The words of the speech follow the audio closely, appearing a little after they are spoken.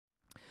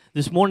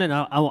This morning,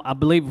 I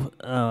believe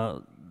I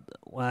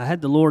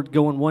had the Lord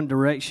go in one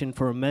direction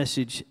for a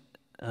message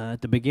at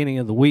the beginning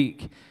of the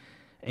week.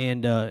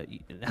 And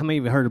how many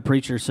of you heard a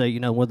preacher say,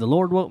 well, the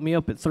Lord woke me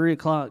up at 3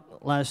 o'clock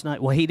last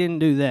night? Well, he didn't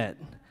do that.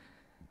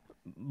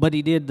 But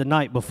he did the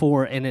night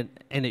before, and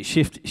it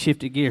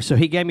shifted gears. So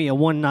he gave me a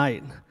one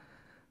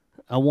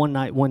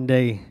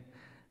day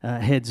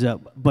heads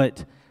up.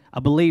 But I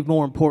believe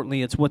more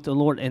importantly, it's what the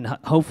Lord, and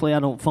hopefully I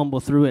don't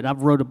fumble through it.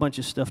 I've wrote a bunch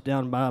of stuff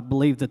down, but I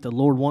believe that the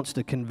Lord wants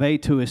to convey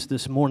to us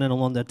this morning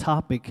on the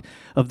topic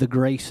of the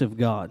grace of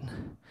God.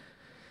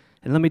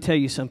 And let me tell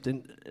you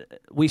something.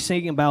 We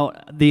sing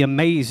about the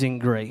amazing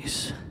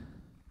grace.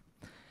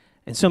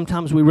 And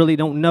sometimes we really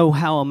don't know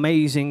how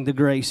amazing the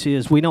grace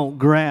is. We don't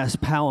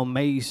grasp how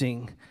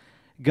amazing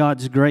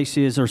God's grace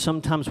is, or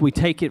sometimes we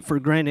take it for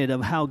granted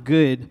of how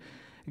good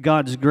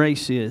God's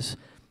grace is.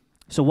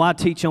 So why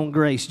teach on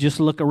grace? Just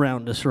look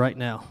around us right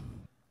now.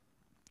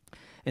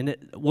 And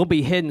we'll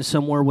be heading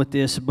somewhere with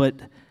this, but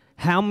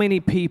how many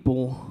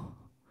people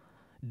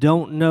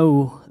don't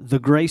know the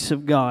grace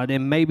of God,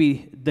 and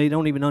maybe they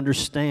don't even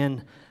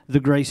understand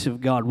the grace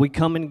of God? We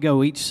come and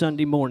go each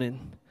Sunday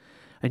morning,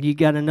 and you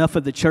got enough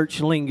of the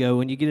church lingo,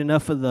 and you get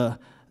enough of the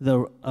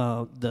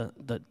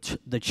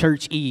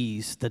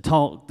church-ese, the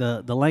talk,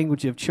 the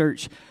language of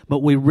church,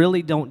 but we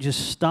really don't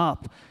just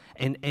stop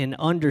and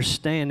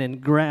understand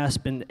and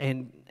grasp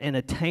and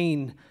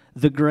attain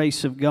the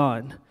grace of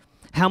God.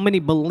 How many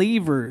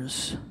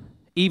believers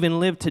even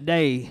live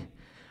today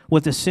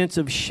with a sense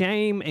of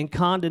shame and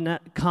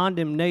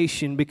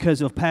condemnation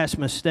because of past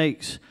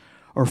mistakes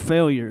or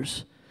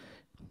failures?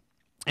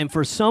 And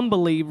for some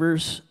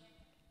believers,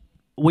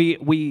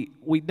 we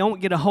don't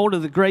get a hold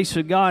of the grace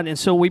of God, and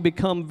so we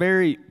become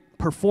very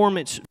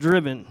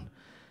performance-driven.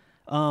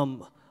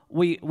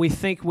 We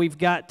think we've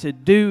got to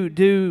do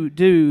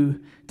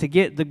to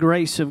get the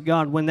grace of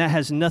God, when that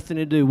has nothing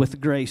to do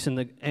with grace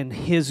and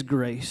His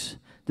grace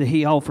that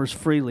He offers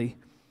freely.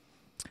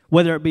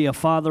 Whether it be a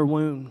father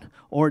wound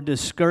or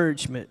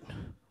discouragement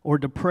or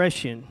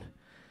depression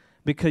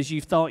because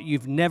you thought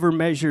you've never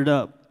measured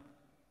up.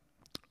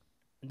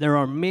 There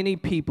are many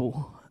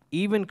people,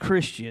 even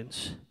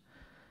Christians,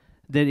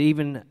 that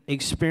even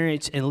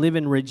experience and live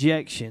in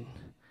rejection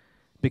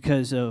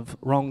because of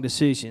wrong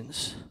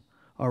decisions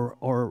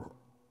or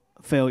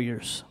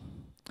failures.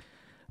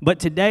 But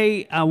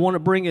today, I want to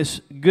bring us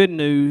good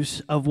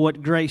news of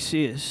what grace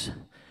is.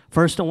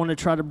 First, I want to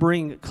try to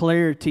bring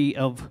clarity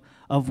of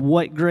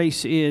what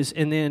grace is,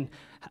 and then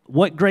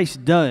what grace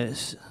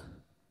does.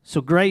 So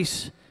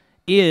grace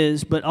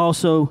is, but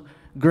also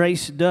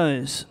grace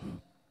does.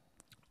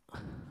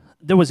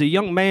 There was a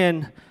young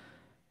man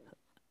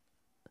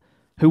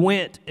who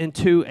went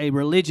into a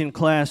religion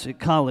class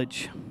at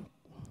college,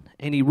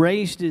 and he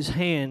raised his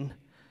hand,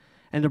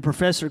 and the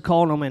professor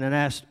called him in and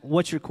asked,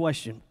 "What's your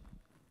question?"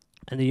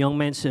 And the young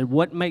man said,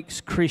 "What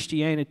makes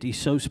Christianity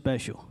so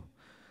special?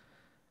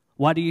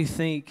 Why do you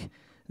think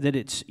that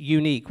it's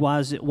unique?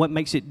 What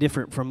makes it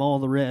different from all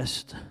the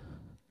rest?"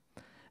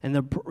 And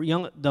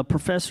the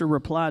professor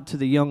replied to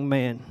the young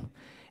man,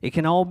 "It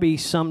can all be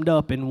summed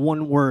up in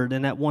one word,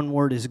 and that one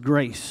word is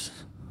grace."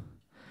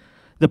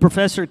 The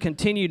professor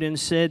continued and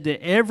said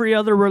that every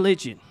other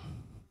religion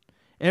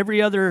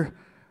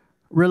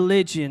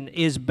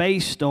is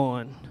based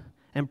on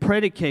and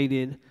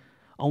predicated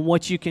on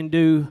what you can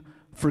do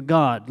for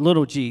God,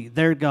 little g,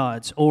 their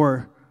gods,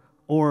 or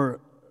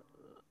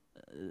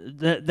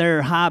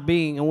their high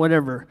being and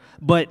whatever.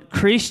 But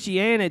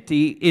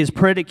Christianity is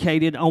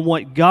predicated on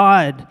what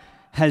God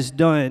has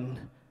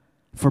done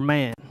for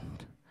man.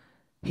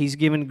 He's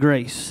given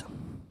grace.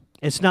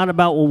 It's not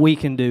about what we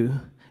can do.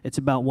 It's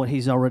about what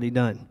He's already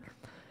done.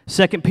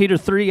 2 Peter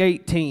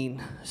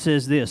 3:18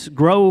 says this,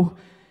 "Grow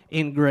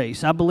in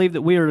grace." I believe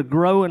that we are to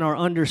grow in our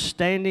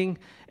understanding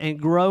and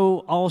grow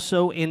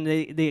also in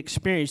the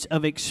experience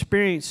of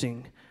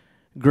experiencing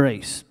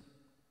grace.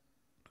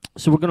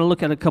 So we're going to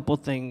look at a couple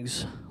of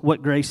things.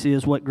 What grace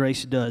is, what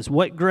grace does.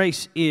 What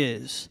grace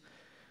is,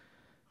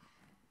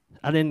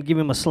 I didn't give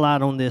him a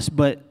slide on this,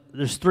 but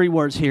there's 3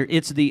 words here.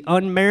 It's the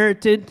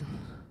unmerited,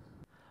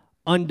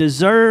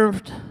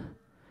 undeserved,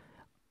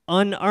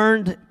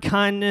 unearned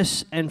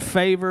kindness and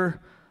favor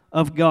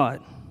of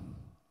God.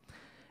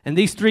 And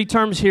these 3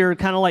 terms here are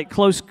kind of like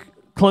close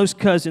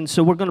cousins,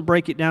 so we're going to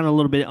break it down a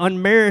little bit.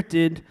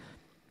 Unmerited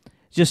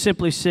just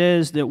simply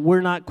says that we're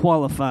not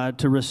qualified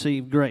to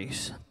receive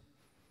grace.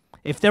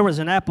 If there was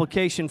an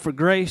application for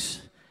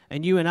grace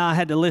and you and I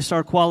had to list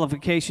our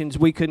qualifications,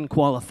 we couldn't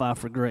qualify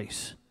for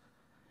grace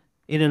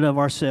in and of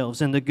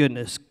ourselves and the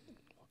goodness.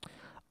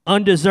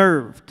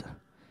 Undeserved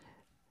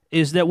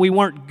is that we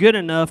weren't good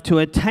enough to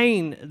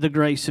attain the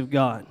grace of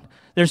God.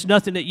 There's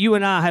nothing that you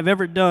and I have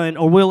ever done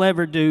or will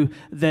ever do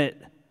that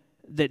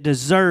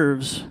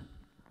deserves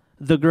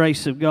the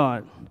grace of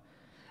God.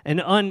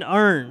 And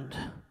unearned,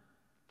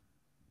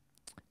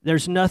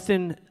 there's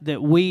nothing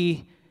that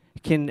we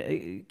can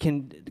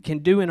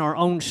do in our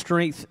own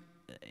strength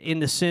in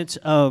the sense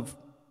of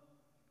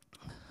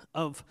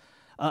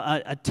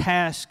a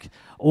task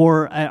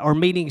or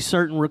meeting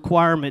certain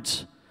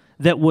requirements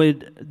that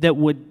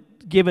would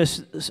give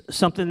us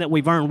something that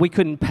we've earned. We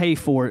couldn't pay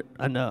for it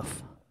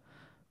enough.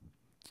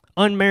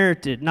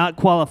 Unmerited, not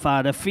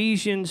qualified.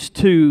 Ephesians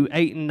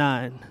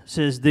 2:8-9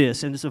 says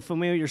this, and it's a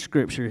familiar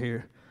scripture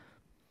here.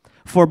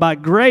 For by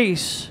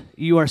grace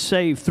you are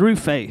saved through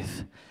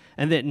faith,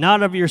 and that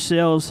not of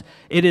yourselves,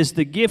 it is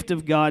the gift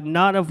of God,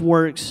 not of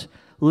works,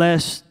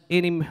 lest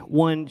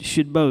anyone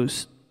should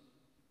boast.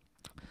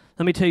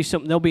 Let me tell you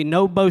something. There'll be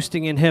no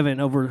boasting in heaven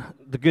over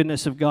the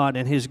goodness of God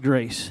and His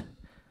grace.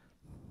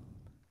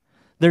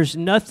 There's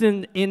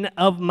nothing in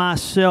of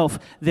myself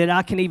that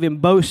I can even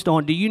boast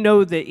on. Do you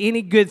know that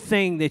any good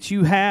thing that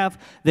you have,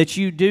 that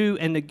you do,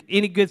 and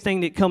any good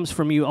thing that comes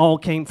from you all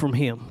came from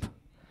Him?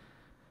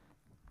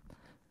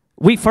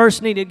 We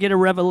first need to get a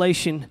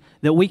revelation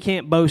that we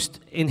can't boast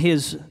in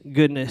His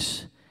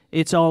goodness.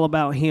 It's all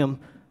about Him.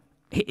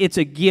 It's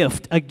a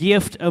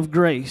gift of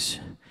grace.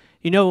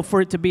 You know,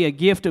 for it to be a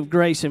gift of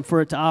grace and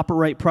for it to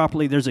operate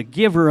properly, there's a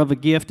giver of a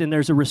gift and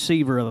there's a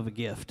receiver of a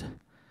gift.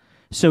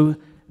 So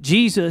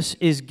Jesus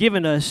is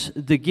giving us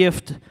the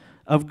gift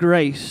of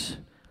grace.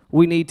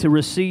 We need to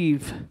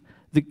receive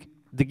the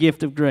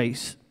gift of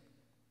grace.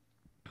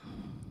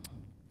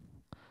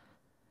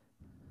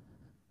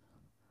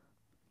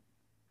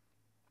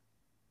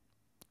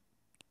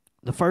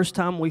 The first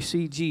time we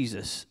see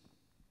Jesus,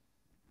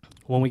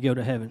 when we go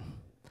to heaven,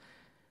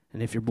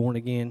 and if you're born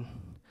again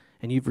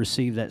and you've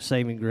received that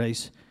saving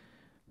grace,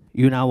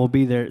 you and I will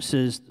be there. It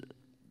says,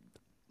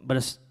 but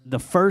it's the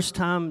first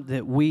time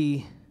that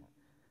we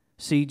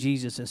see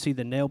Jesus and see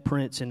the nail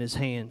prints in His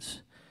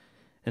hands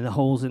and the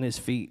holes in His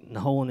feet and the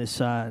hole in His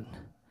side,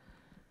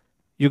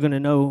 you're going to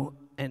know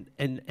and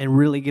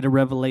really get a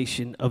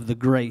revelation of the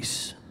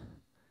grace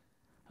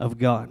of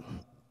God.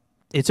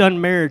 It's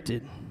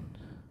unmerited.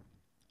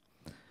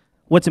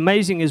 What's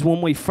amazing is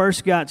when we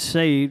first got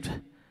saved,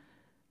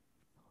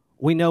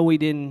 we know we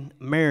didn't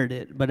merit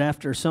it, but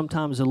after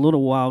sometimes a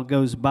little while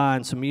goes by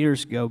and some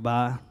years go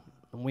by,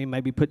 and we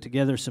maybe put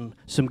together some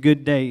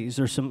good days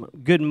or some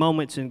good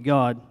moments in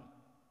God,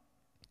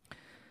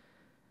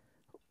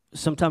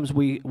 sometimes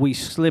we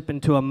slip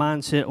into a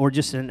mindset or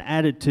just an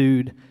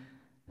attitude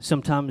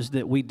sometimes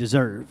that we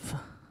deserve.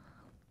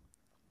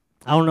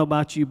 I don't know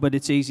about you, but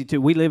it's easy to.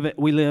 We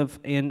live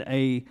in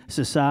a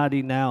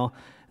society now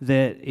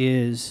that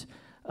is,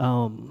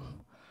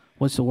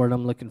 what's the word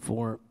I'm looking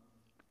for?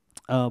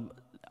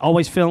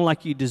 Always feeling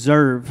like you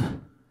deserve.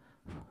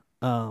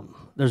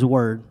 There's a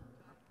word.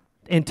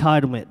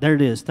 Entitlement. There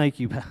it is. Thank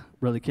you,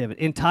 Brother Kevin.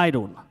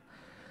 Entitled.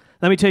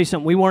 Let me tell you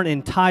something. We weren't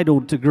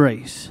entitled to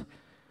grace.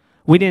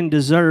 We didn't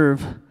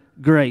deserve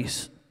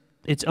grace.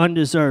 It's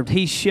undeserved.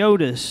 He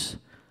showed us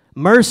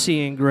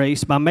mercy and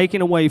grace by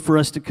making a way for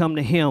us to come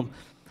to Him.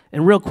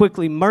 And real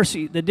quickly,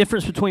 mercy, the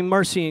difference between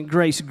mercy and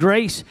grace.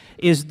 Grace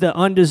is the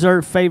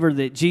undeserved favor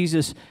that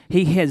Jesus,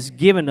 He has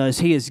given us.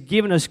 He has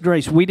given us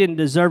grace. We didn't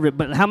deserve it.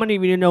 But how many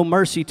of you know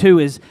mercy too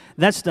is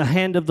that's the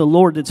hand of the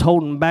Lord that's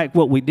holding back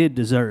what we did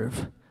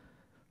deserve?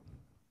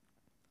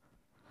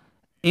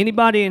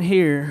 Anybody in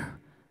here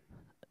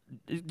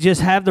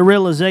just have the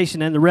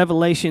realization and the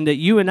revelation that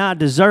you and I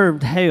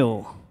deserved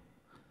hell?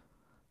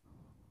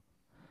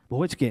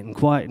 Boy, it's getting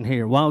quiet in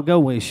here. A while ago,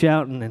 we were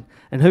shouting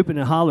and hooping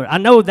and hollering. I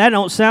know that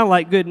don't sound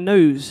like good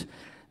news,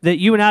 that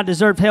you and I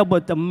deserved hell,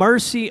 but the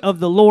mercy of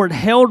the Lord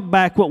held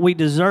back what we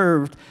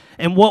deserved.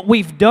 And what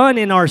we've done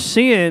in our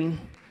sin,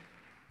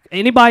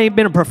 anybody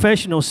been a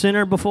professional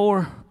sinner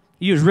before?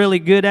 You was really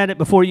good at it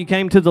before you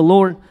came to the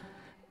Lord?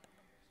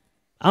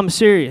 I'm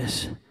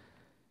serious.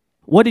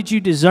 What did you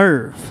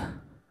deserve?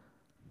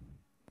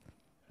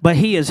 But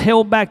He has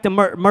held back the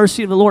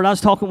mercy of the Lord. I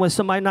was talking with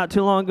somebody not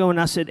too long ago, and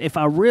I said, if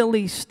I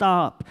really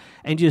stop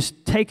and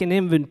just take an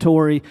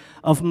inventory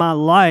of my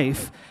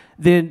life,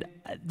 then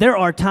there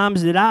are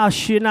times that I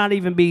should not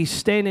even be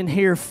standing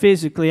here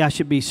physically. I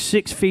should be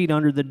 6 feet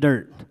under the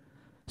dirt.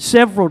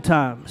 Several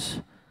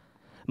times.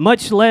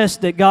 Much less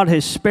that God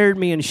has spared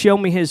me and shown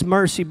me His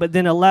mercy, but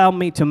then allowed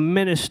me to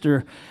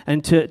minister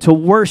and to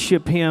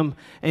worship Him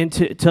and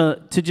to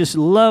just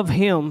love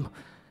Him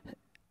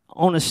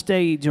on a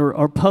stage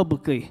or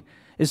publicly.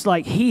 It's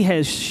like He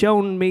has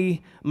shown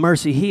me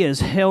mercy. He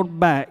has held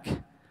back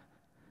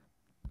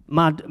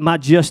my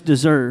just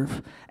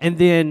deserve. And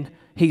then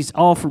He's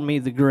offered me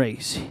the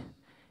grace.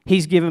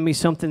 He's given me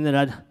something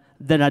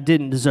that I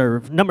didn't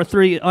deserve. Number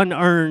 3,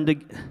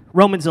 unearned.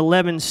 Romans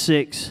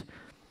 11:6.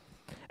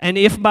 And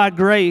if by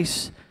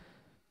grace,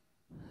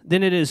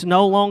 then it is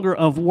no longer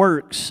of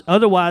works.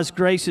 Otherwise,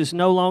 grace is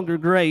no longer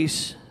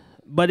grace,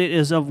 but it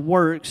is of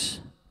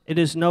works. It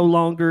is no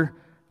longer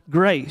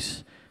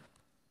grace.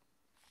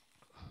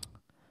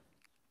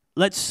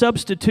 Let's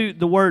substitute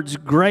the words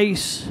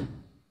grace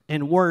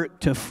and work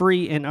to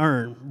free and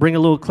earn. Bring a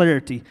little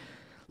clarity.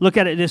 Look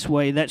at it this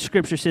way. That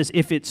scripture says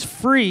if it's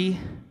free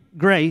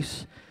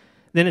grace,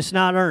 then it's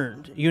not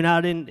earned. You're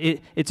not in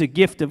it, it's a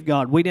gift of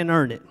God. We didn't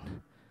earn it.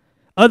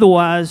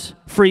 Otherwise,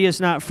 free is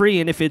not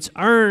free. And if it's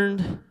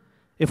earned,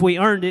 if we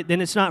earned it,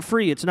 then it's not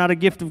free. It's not a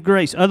gift of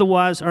grace.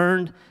 Otherwise,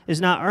 earned is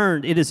not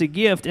earned. It is a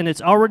gift, and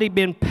it's already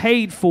been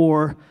paid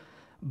for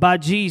by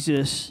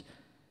Jesus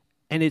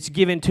and it's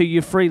given to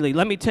you freely.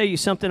 Let me tell you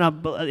something.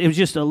 It was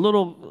just a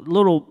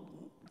little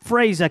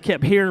phrase I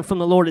kept hearing from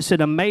the Lord. It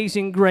said,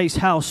 amazing grace,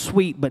 how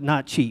sweet, but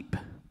not cheap.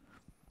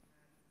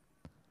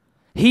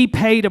 He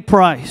paid a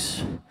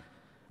price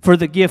for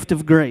the gift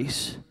of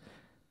grace.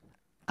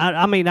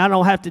 I mean, I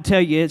don't have to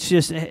tell you.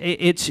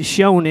 It's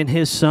shown in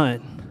His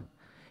Son.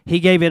 He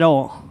gave it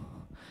all.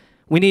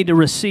 We need to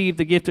receive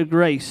the gift of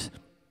grace.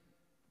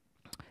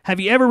 Have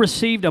you ever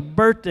received a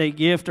birthday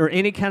gift or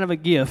any kind of a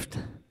gift,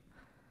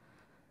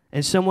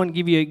 and someone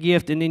give you a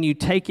gift, and then you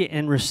take it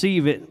and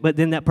receive it, but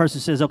then that person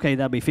says, okay,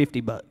 that'll be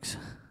 $50.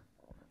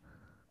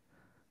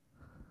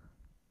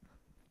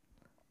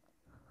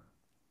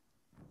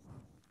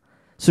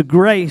 So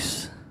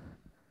grace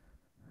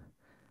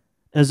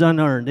is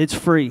unearned. It's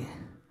free.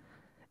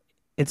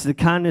 It's the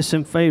kindness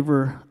and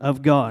favor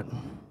of God.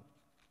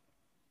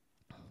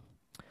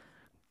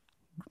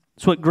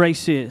 That's what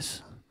grace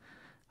is.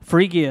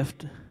 Free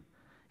gift.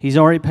 He's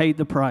already paid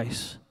the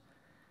price.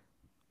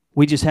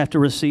 We just have to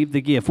receive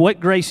the gift. What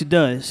grace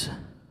does,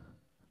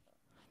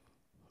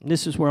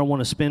 this is where I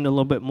want to spend a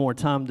little bit more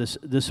time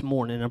this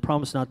morning. I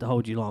promise not to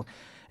hold you long.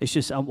 It's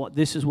just,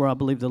 this is where I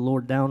believe the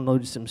Lord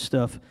downloaded some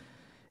stuff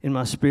in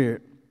my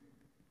spirit.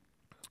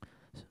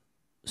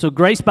 So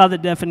grace, by the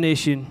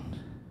definition,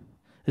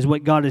 is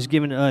what God has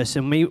given to us.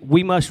 And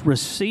we must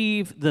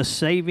receive the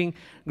saving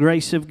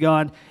grace of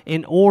God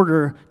in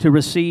order to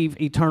receive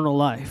eternal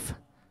life.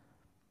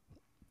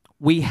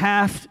 We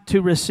have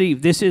to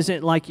receive. This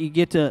isn't like you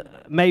get to,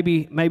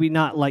 maybe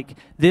not, like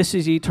this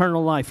is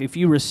eternal life. If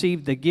you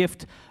receive the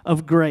gift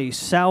of grace,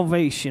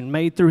 salvation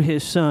made through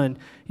His Son,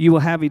 you will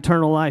have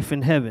eternal life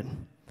in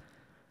heaven.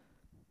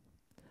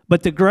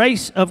 But the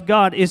grace of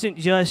God isn't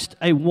just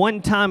a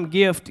one-time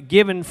gift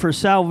given for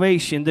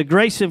salvation. The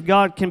grace of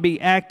God can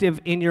be active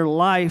in your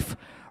life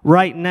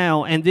right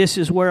now, and this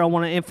is where I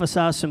want to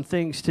emphasize some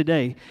things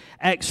today.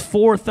 Acts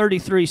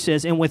 4:33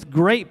 says, and with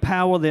great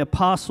power the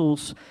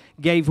apostles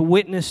gave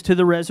witness to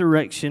the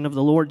resurrection of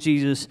the Lord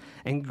Jesus,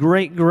 and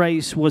great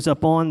grace was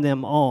upon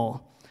them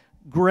all.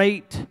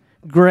 Great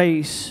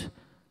grace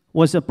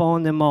was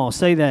upon them all.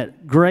 Say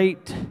that.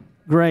 Great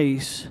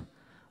grace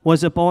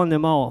was upon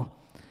them all.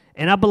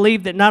 And I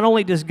believe that not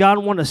only does God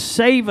want to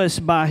save us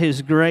by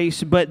His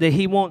grace, but that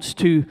He wants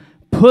to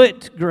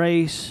put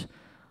grace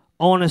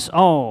on us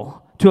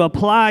all, to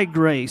apply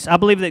grace. I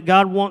believe that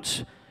God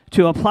wants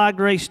to apply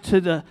grace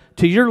to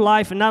your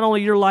life, and not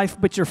only your life,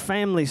 but your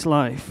family's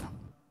life.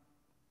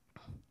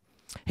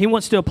 He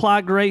wants to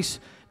apply grace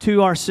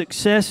to our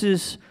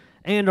successes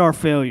and our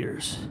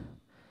failures.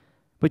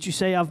 But you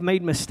say, I've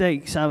made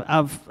mistakes.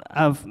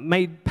 I've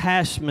made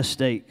past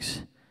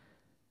mistakes.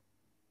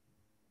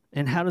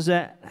 And how does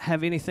that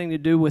have anything to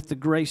do with the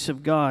grace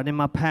of God in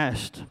my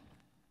past?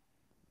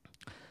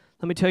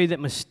 Let me tell you that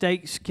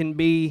mistakes can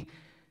be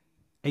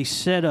a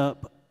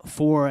setup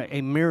for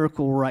a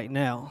miracle right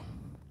now.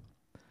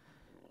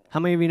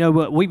 How many of you know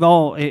what we've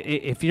all,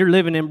 if you're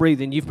living and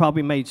breathing, you've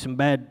probably made some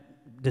bad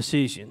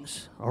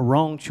decisions or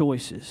wrong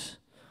choices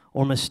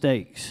or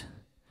mistakes.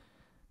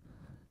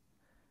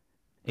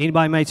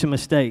 Anybody made some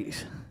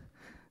mistakes?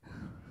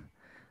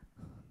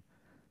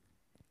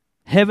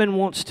 Heaven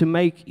wants to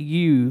make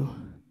you,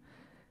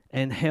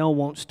 and hell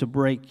wants to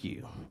break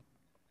you.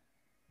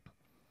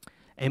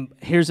 And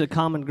here's a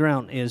common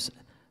ground is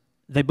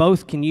they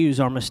both can use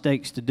our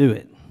mistakes to do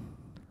it.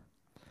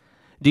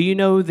 Do you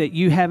know that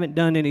you haven't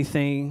done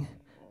anything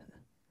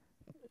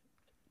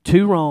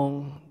too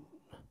wrong,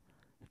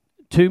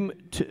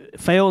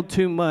 failed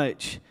too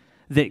much,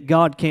 that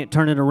God can't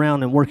turn it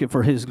around and work it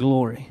for His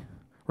glory?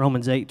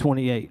 Romans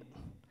 8:28.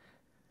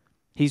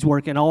 He's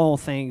working all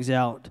things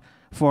out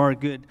for our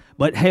good.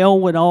 But hell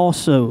would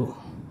also,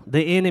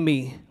 the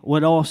enemy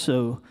would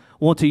also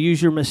want to use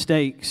your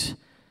mistakes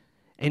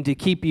and to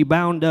keep you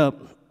bound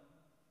up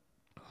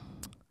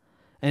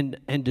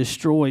and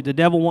destroyed. The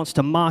devil wants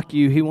to mock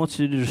you. He wants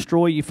to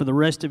destroy you for the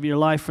rest of your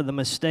life for the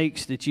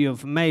mistakes that you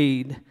have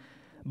made.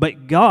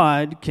 But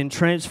God can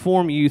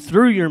transform you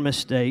through your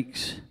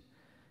mistakes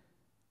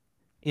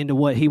into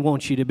what He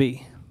wants you to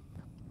be.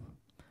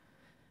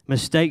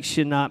 Mistakes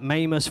should not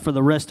maim us for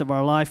the rest of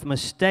our life.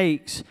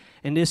 Mistakes,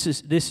 and this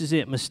is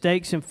it,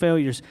 mistakes and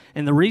failures.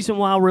 And the reason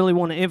why I really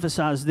want to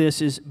emphasize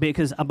this is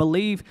because I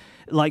believe,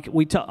 like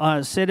we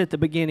said at the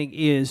beginning,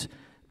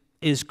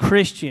 is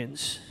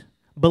Christians,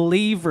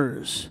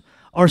 believers,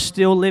 are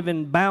still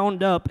living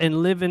bound up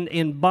and living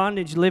in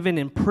bondage, living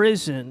in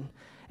prison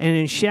and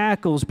in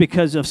shackles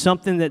because of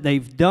something that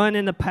they've done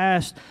in the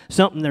past,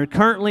 something they're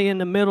currently in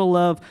the middle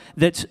of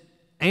that's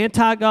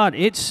anti-God.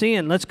 It's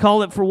sin. Let's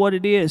call it for what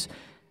it is,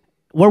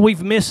 where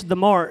we've missed the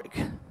mark.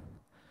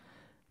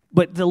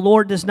 But the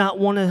Lord does not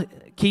want to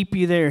keep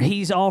you there.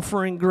 He's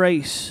offering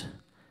grace.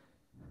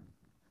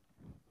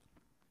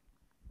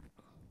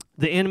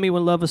 The enemy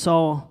will love us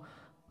all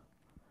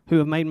who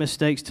have made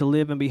mistakes to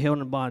live and be held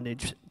in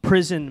bondage.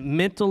 Prison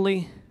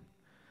mentally,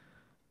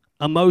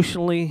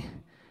 emotionally,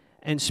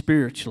 and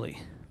spiritually.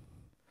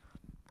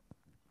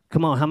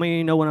 Come on, how many of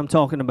you know what I'm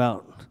talking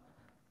about?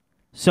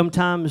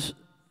 Sometimes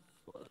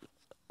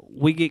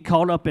we get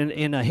caught up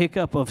in a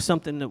hiccup of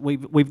something that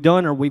we've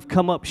done or we've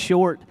come up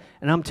short.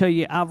 And I'm telling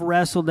you, I've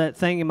wrestled that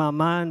thing in my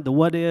mind, the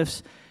what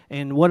ifs,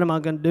 and what am I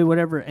going to do,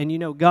 whatever. And, you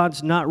know,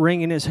 God's not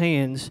wringing his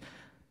hands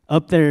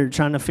up there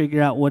trying to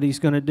figure out what he's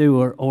going to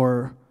do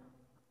or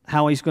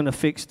how he's going to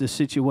fix the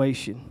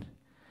situation.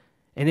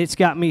 And it's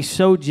got me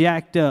so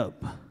jacked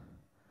up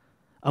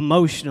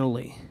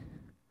emotionally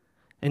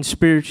and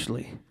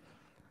spiritually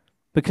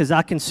because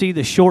I can see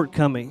the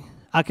shortcoming.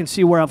 I can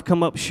see where I've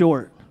come up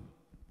short.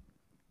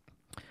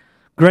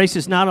 Grace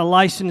is not a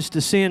license to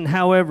sin.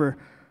 However,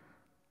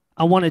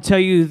 I want to tell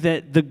you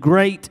that the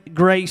great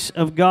grace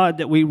of God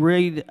that we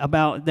read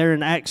about there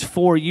in Acts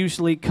 4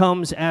 usually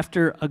comes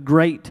after a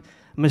great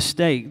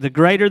mistake. The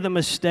greater the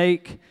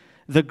mistake,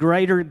 the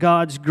greater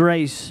God's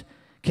grace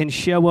can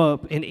show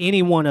up in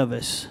any one of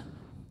us.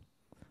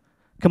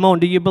 Come on,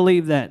 do you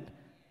believe that?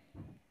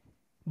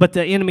 But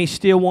the enemy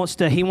still wants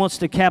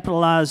to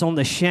capitalize on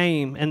the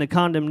shame and the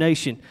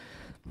condemnation.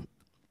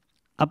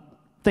 I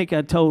think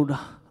I told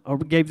or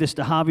gave this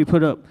to Javi,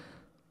 put up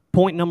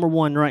point number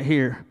 1 right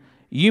here.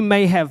 You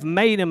may have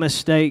made a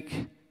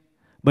mistake,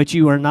 but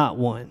you are not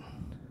one.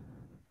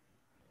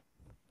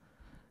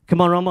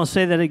 Come on, I'm going to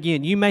say that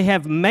again. You may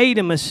have made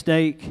a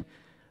mistake,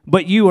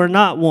 but you are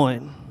not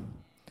one.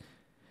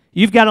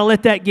 You've got to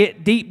let that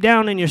get deep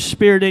down in your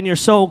spirit and your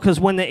soul, because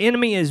when the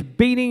enemy is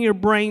beating your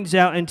brains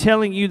out and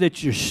telling you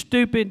that you're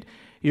stupid,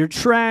 you're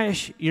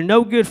trash, you're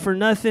no good for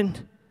nothing,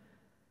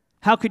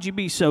 how could you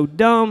be so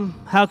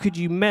dumb? How could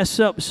you mess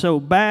up so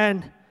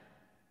bad?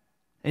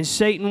 And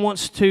Satan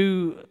wants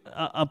to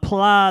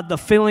apply the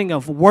feeling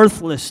of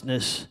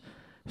worthlessness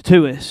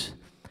to us.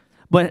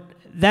 But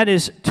that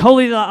is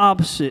totally the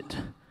opposite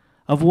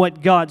of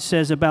what God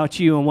says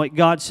about you and what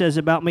God says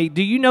about me.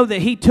 Do you know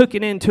that he took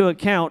it into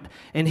account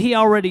and he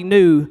already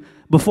knew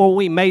before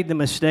we made the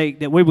mistake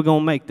that we were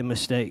going to make the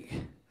mistake?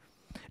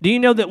 Do you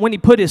know that when he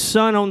put his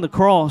son on the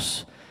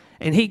cross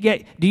and he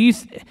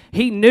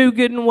knew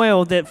good and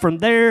well that from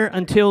there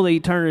until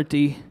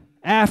eternity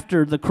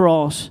after the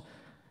cross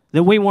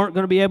that we weren't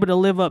going to be able to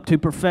live up to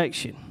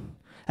perfection?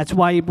 That's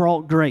why he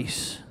brought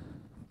grace.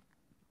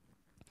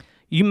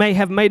 You may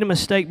have made a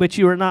mistake, but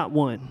you are not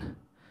one.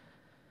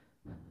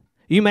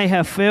 You may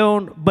have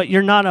failed, but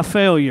you're not a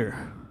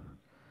failure.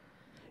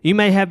 You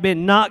may have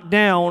been knocked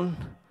down,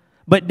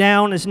 but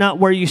down is not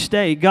where you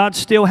stay. God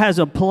still has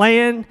a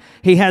plan,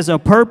 he has a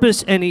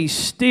purpose, and he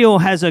still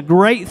has a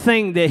great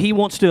thing that he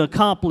wants to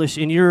accomplish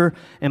in your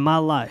and my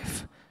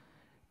life.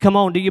 Come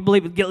on, do you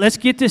believe it? Let's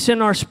get this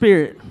in our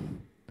spirit.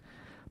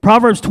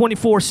 Proverbs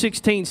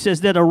 24:16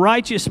 says that a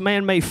righteous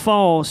man may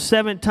fall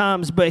 7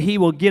 times, but he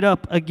will get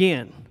up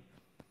again.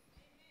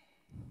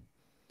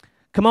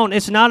 Come on,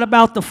 it's not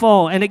about the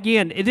fall. And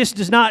again, this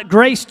does not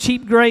grace,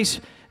 cheap grace.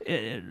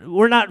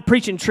 We're not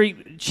preaching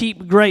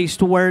cheap grace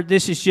to where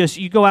this is just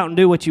you go out and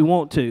do what you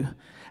want to.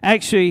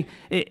 Actually,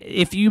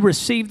 if you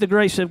receive the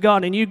grace of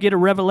God and you get a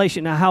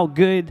revelation of how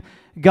good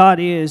God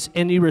is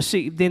and you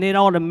receive, then it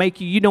ought to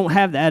make you don't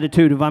have the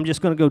attitude of I'm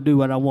just going to go do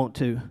what I want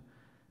to.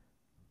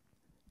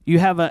 You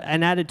have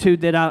an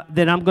attitude that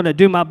I'm going to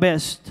do my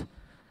best,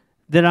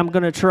 that I'm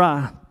going to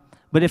try.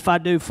 But if I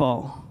do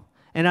fall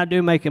and I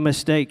do make a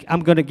mistake,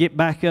 I'm going to get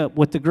back up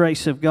with the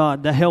grace of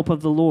God, the help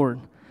of the Lord.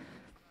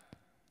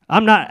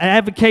 I'm not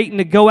advocating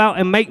to go out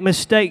and make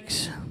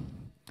mistakes,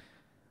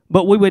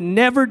 but we would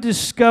never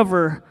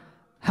discover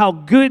how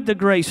good the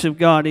grace of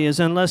God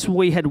is unless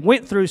we had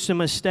went through some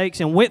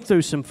mistakes and went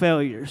through some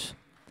failures.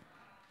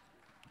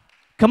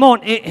 Come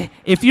on,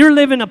 if you're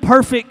living a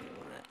perfect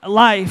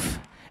life,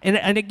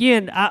 and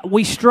again,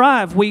 we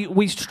strive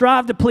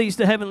to please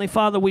the Heavenly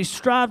Father. We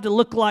strive to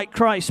look like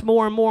Christ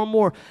more and more and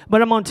more.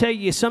 But I'm going to tell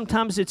you,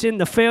 sometimes it's in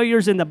the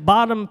failures in the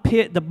bottom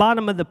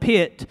of the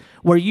pit,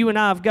 where you and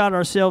I have got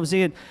ourselves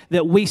in,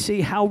 that we see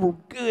how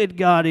good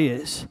God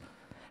is.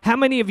 How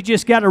many of you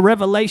just got a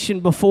revelation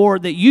before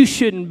that you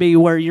shouldn't be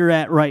where you're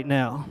at right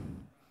now?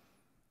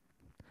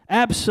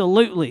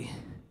 Absolutely.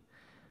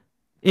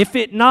 If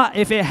it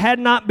had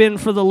not been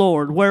for the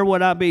Lord, where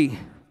would I be?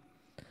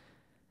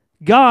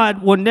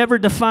 God will never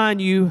define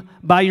you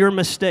by your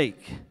mistake.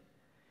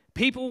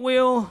 People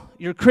will,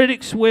 your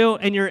critics will,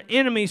 and your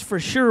enemies for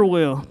sure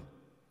will.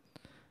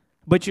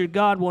 But your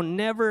God will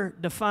never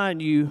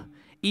define you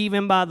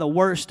even by the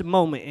worst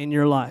moment in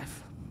your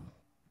life.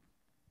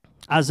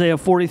 Isaiah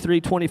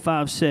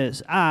 43:25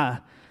 says,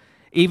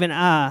 even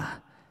I,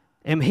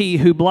 am he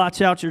who blots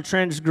out your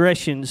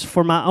transgressions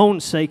for my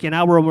own sake, and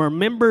I will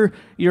remember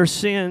your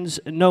sins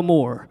no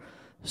more.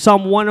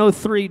 Psalm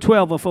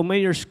 103:12, a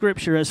familiar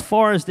scripture. As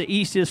far as the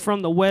east is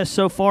from the west,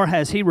 so far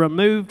has he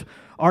removed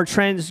our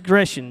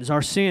transgressions,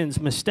 our sins,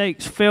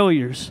 mistakes,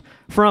 failures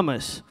from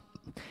us.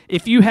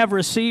 If you have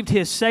received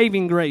his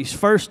saving grace,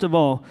 first of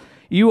all,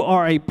 you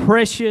are a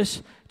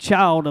precious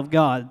child of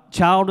God,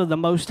 child of the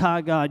Most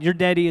High God. Your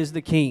daddy is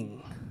the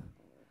King.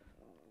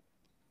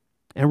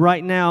 And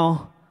right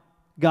now,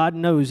 God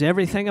knows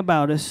everything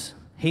about us.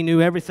 He knew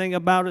everything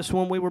about us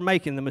when we were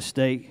making the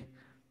mistake.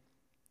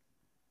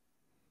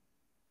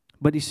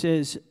 But he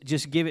says,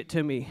 just give it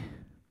to me.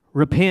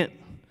 Repent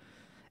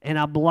and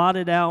I blot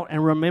it out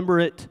and remember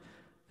it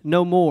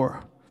no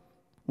more.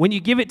 When you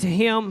give it to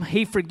Him,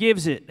 He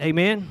forgives it.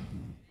 Amen?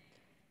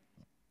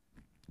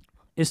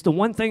 It's the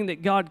one thing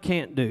that God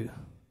can't do.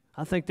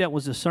 I think that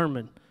was a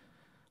sermon.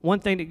 One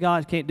thing that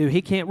God can't do.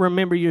 He can't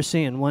remember your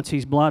sin once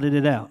He's blotted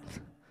it out.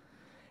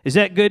 Is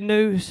that good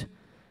news?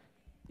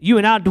 You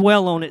and I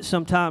dwell on it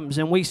sometimes,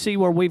 and we see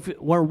where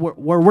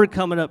we're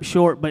coming up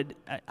short. But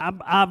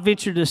I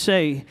venture to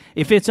say,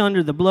 if it's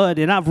under the blood,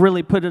 and I've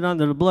really put it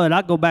under the blood,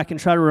 I go back and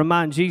try to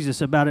remind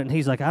Jesus about it, and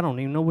He's like, I don't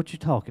even know what you're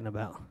talking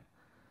about.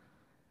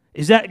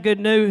 Is that good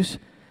news?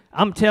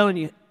 I'm telling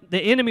you, the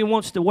enemy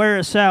wants to wear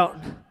us out,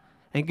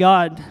 and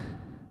God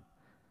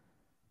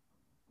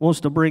wants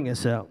to bring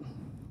us out.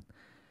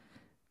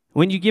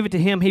 When you give it to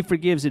Him, He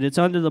forgives it. It's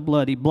under the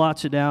blood. He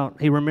blots it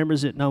out. He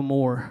remembers it no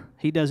more.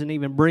 He doesn't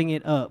even bring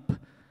it up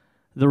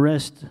the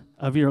rest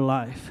of your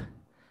life.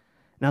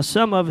 Now,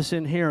 some of us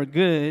in here are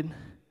good,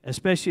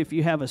 especially if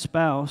you have a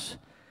spouse,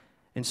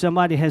 and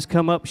somebody has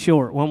come up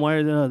short one way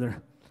or the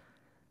other.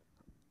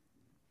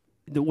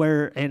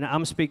 And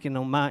I'm speaking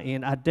on my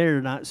end, I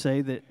dare not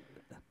say that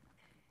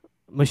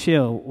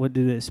Michelle would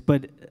do this,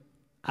 but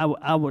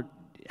I would.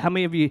 How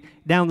many of you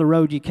down the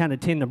road, you kind of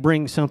tend to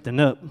bring something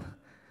up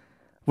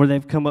where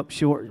they've come up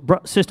short?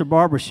 Sister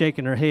Barbara's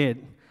shaking her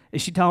head.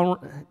 Is she telling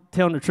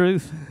the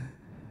truth?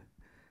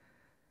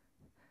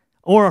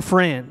 Or a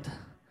friend.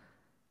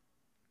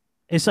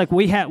 It's like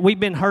we've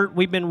been hurt,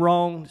 we've been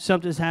wrong,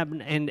 something's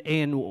happened,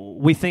 and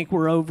we think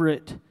we're over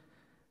it,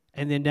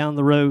 and then down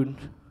the road,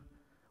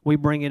 we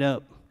bring it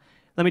up.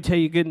 Let me tell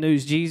you good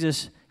news.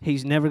 Jesus,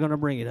 He's never going to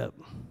bring it up.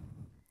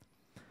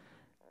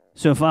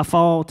 So if I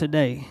fall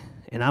today,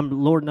 and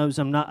Lord knows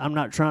I'm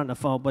not trying to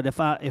fall, but if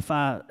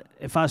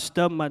I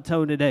stub my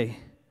toe today,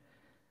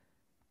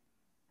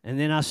 and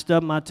then I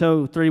stub my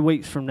toe 3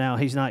 weeks from now,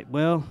 He's like,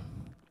 well,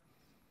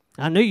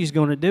 I knew you was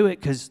going to do it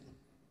because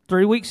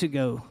 3 weeks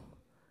ago.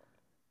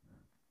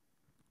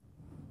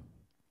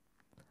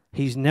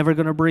 He's never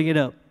going to bring it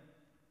up.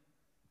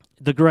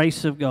 The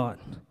grace of God.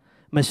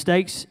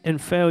 Mistakes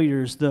and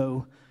failures,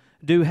 though,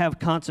 do have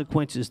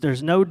consequences.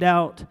 There's no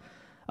doubt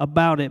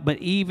about it, but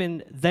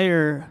even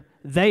there,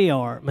 they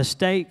are.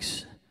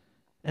 Mistakes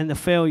and the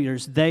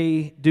failures,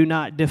 they do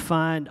not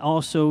define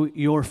also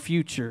your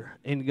future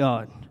in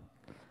God.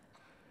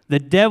 The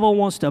devil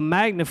wants to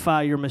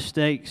magnify your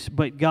mistakes,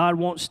 but God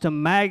wants to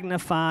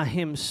magnify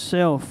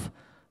Himself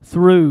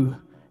through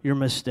your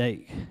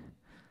mistake.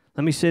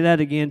 Let me say that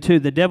again too.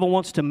 The devil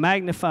wants to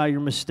magnify your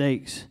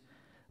mistakes,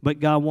 but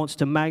God wants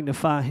to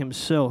magnify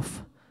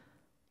Himself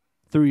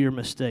through your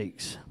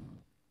mistakes.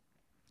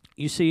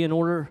 You see, in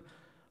order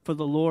for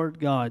the Lord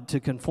God to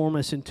conform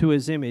us into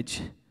His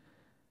image,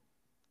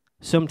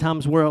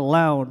 sometimes we're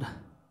allowed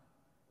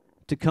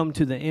to come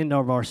to the end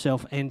of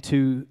ourselves and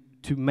to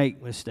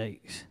make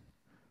mistakes.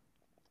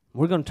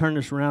 We're going to turn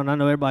this around. I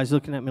know everybody's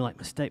looking at me like,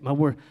 mistake, my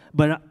word.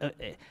 But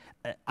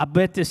I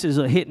bet this is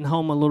hitting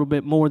home a little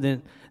bit more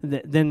than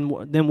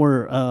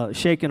we're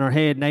shaking our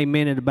head and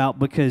amening about,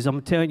 because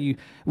I'm telling you,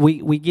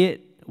 we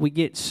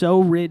get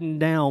so ridden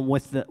down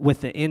with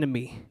the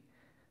enemy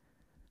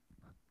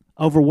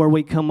over where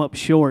we come up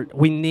short.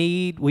 We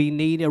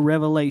need a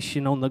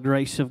revelation on the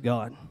grace of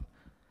God.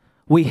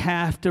 We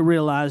have to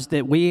realize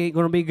that we ain't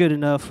going to be good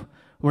enough.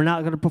 We're not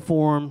going to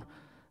perform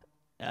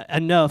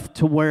enough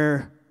to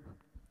where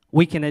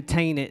we can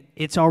attain it.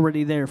 It's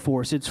already there for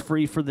us. It's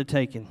free for the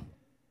taking.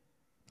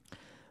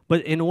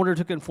 But in order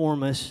to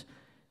conform us,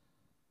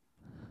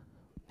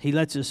 He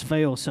lets us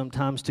fail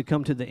sometimes to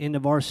come to the end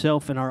of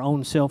ourself and our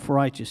own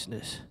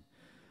self-righteousness.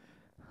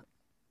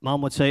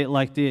 Mom would say it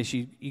like this: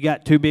 you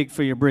got too big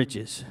for your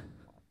britches.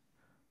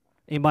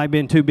 Anybody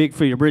been too big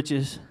for your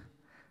britches?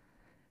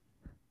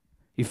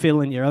 You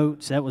filling your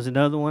oats? That was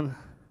another one.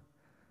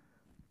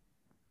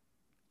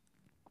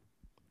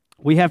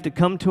 We have to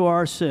come to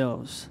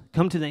ourselves,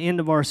 come to the end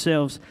of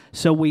ourselves,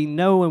 so we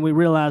know and we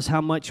realize how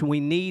much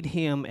we need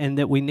Him and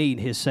that we need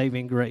His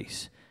saving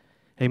grace.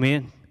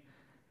 Amen?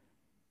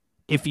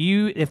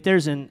 If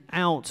there's an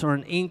ounce or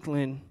an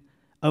inkling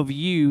of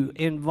you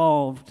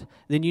involved,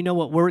 then you know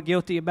what we're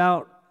guilty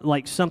about?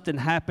 Like something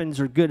happens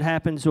or good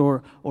happens,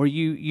 or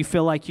you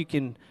feel like you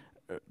can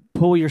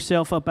pull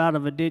yourself up out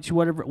of a ditch,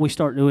 whatever, we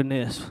start doing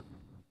this.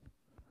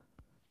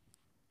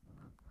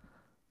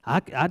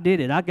 I did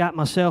it. I got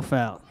myself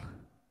out.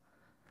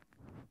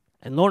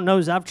 And Lord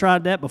knows I've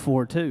tried that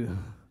before too.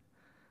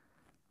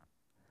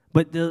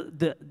 But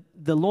the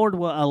Lord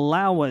will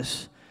allow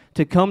us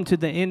to come to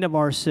the end of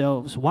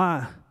ourselves.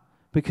 Why?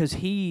 Because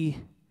He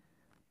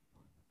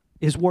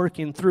is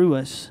working through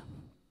us.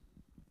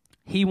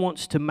 He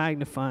wants to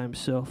magnify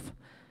Himself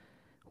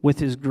with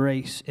His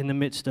grace in the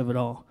midst of it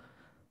all.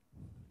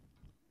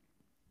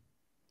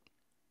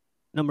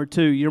 Number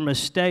 2, your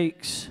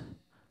mistakes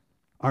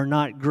are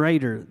not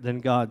greater than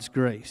God's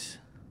grace.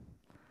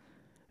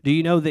 Do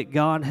you know that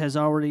God has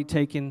already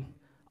taken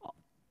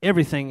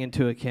everything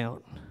into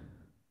account?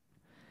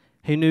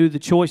 He knew the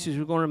choices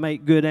we're going to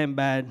make, good and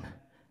bad.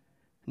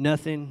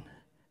 Nothing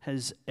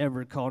has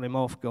ever caught Him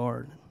off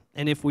guard.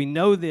 And if we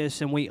know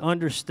this and we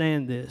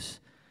understand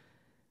this,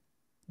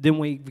 then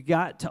we've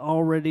got to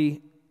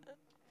already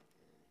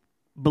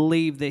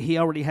believe that he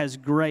already has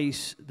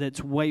grace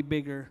that's way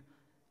bigger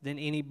than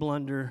any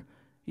blunder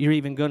you're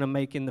even going to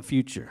make in the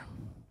future.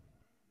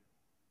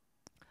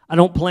 I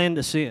don't plan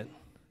to sin.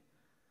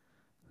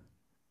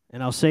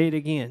 And I'll say it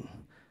again.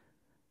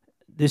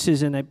 This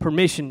isn't a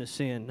permission to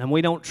sin, and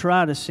we don't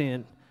try to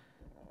sin.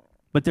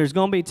 But there's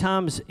going to be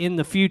times in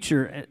the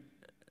future,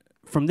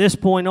 from this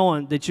point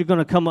on, that you're going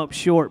to come up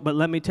short. But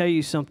let me tell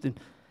you something.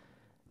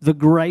 The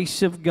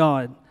grace of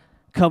God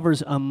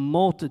covers a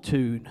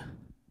multitude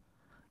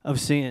of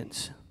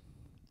sins.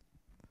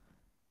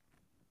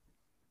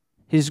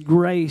 His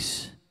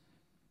grace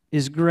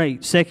is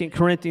great. 2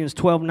 Corinthians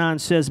 12:9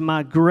 says,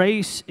 "My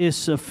grace is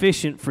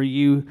sufficient for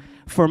you,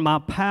 for my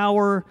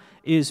power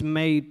is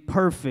made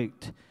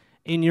perfect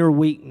in your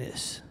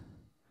weakness."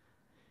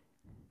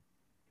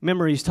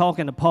 Remember, he's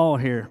talking to Paul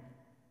here.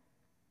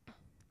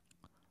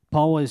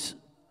 Paul was,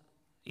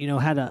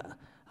 had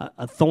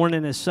a thorn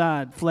in his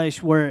side,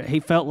 flesh, where he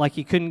felt like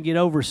he couldn't get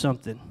over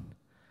something.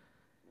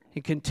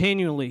 He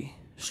continually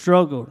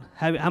struggled.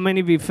 How many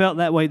of you felt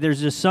that way?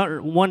 There's just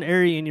one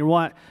area in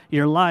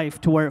your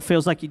life to where it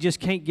feels like you just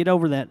can't get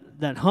over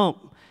that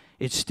hump.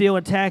 It's still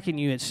attacking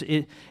you.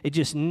 It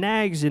just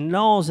nags and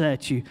gnaws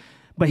at you.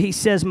 But he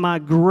says, "My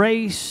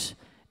grace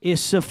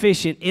is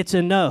sufficient." It's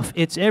enough.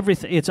 It's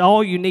everything. It's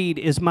all you need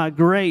is my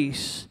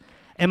grace.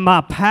 And my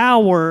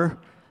power,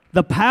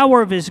 the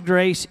power of his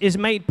grace, is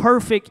made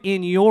perfect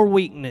in your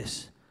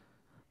weakness.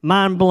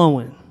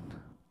 Mind-blowing.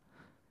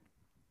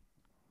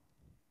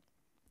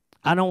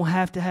 I don't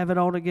have to have it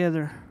all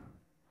together.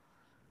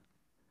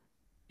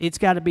 It's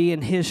got to be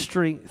in his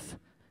strength,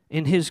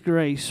 in his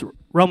grace.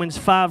 Romans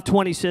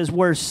 5:20 says,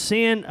 "Where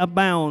sin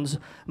abounds,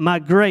 my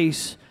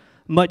grace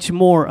much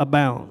more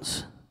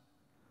abounds."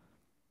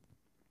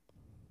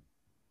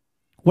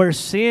 Where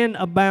sin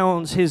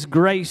abounds, his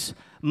grace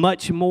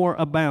much more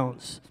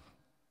abounds.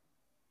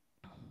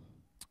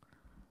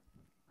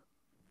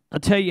 I'll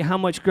tell you how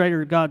much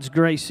greater God's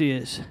grace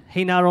is.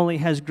 He not only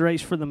has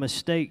grace for the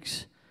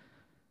mistakes,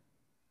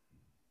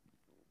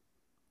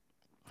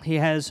 he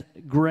has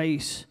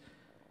grace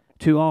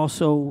to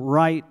also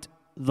right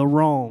the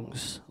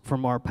wrongs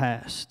from our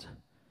past.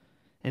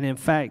 And in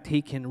fact,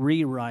 he can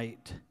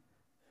rewrite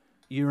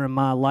your and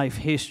my life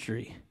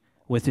history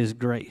with his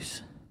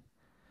grace.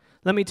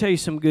 Let me tell you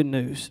some good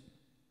news.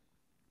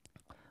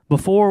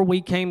 Before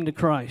we came to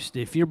Christ,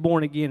 if you're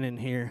born again in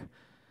here,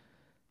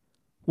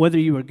 whether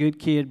you were a good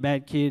kid,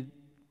 bad kid,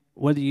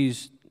 whether you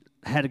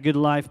had a good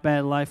life,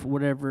 bad life, or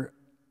whatever,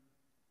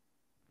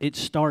 it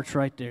starts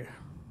right there.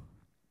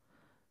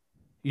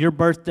 Your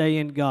birthday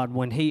in God,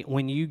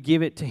 when you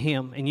give it to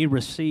him and you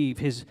receive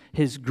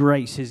his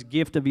grace, his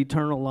gift of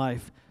eternal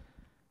life,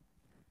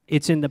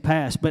 it's in the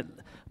past. But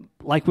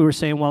like we were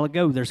saying a while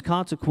ago, there's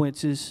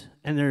consequences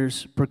and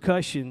there's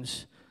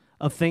repercussions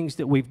of things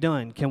that we've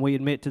done. Can we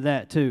admit to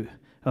that too?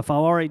 If I've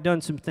already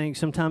done some things,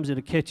 sometimes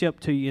it'll catch up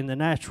to you in the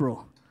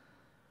natural.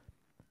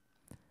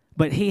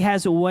 But he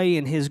has a way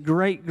in his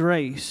great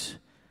grace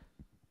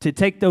to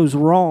take those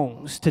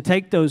wrongs, to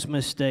take those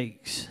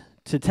mistakes,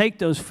 to take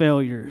those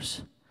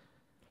failures,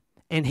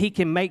 and he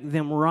can make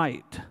them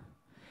right.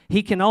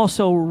 He can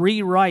also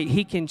rewrite.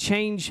 He can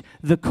change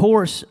the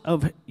course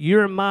of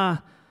your and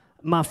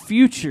my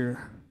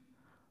future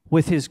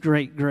with his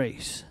great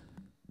grace.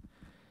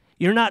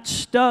 You're not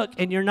stuck,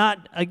 and you're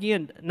not,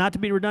 again, not to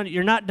be redundant,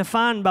 you're not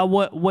defined by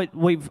what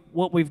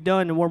we've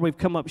done and where we've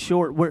come up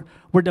short.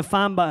 We're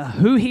defined by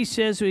who he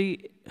says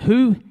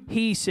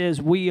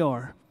we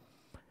are.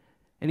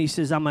 And he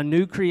says, "I'm a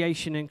new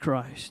creation in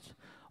Christ.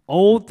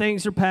 Old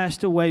things are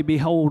passed away.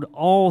 Behold,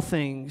 all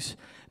things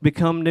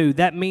become new."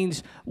 That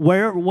means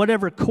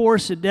whatever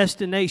course and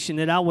destination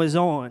that I was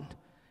on,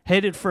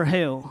 headed for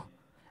hell,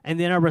 and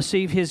then I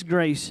receive his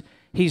grace,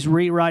 he's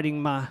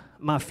rewriting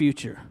my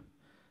future.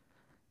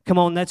 Come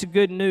on, that's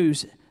good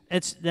news.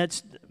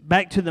 That's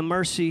back to the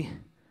mercy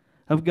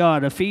of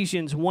God.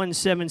 Ephesians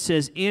 1:7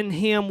 says, "In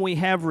him we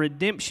have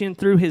redemption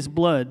through his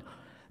blood,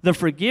 the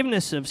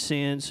forgiveness of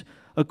sins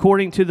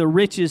according to the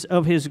riches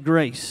of his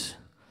grace."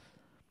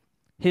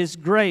 His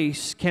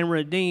grace can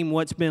redeem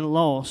what's been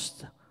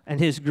lost, and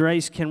his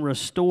grace can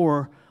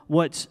restore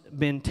what's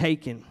been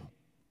taken.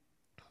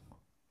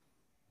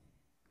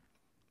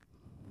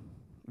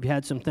 Have you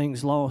had some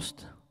things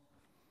lost?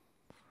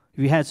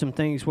 Have you had some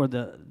things where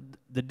the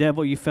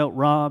devil, you felt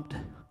robbed?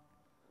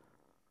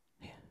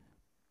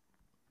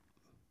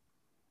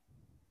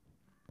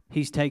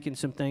 He's taken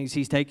some things.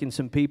 He's taken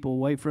some people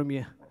away from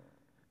you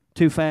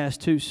too fast,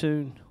 too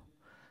soon.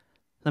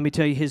 Let me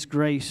tell you, his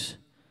grace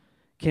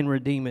can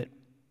redeem it.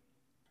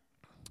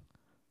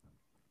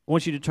 I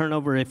want you to turn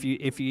over, if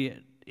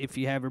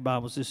you have your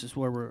Bibles, this is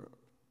where we're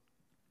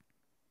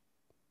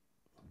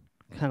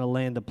kind of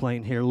land the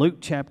plane here. Luke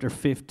chapter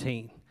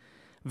 15.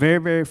 Very,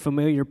 very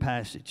familiar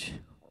passage.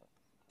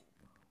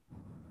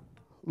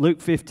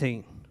 Luke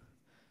 15.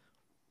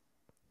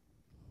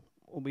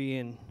 We'll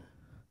be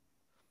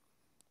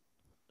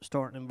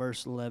starting in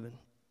verse 11.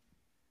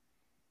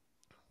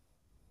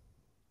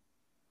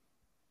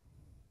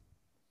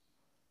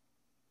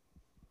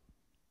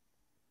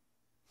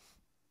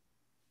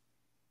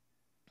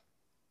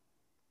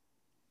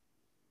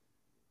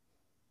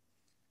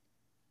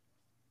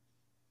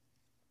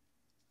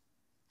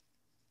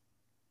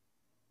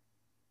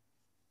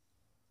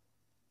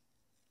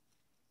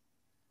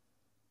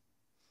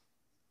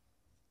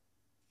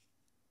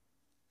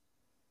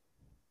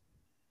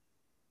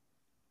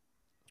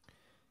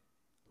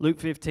 Luke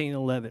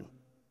 15:11.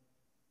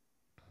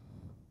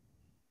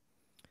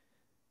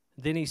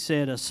 Then he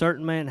said, a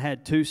certain man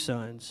had 2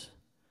 sons,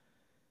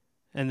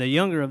 and the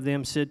younger of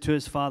them said to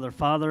his father,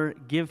 Father,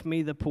 give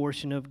me the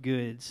portion of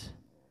goods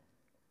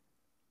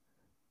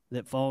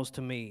that falls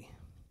to me.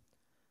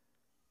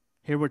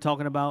 Here we're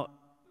talking about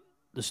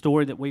the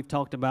story that we've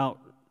talked about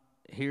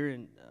here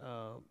in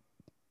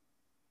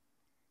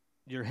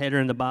your header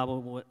in the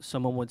Bible. What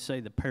someone would say,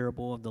 the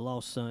parable of the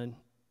lost son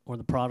or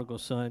the prodigal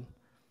son.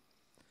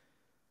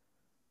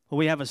 Well,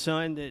 we have a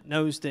son that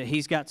knows that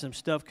he's got some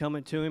stuff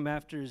coming to him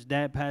after his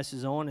dad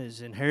passes on,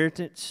 his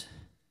inheritance.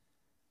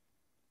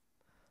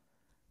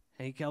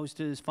 And he goes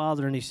to his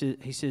father and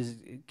he says,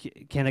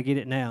 can I get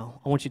it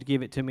now? I want you to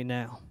give it to me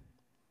now.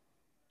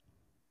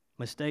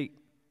 Mistake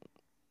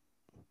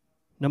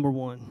number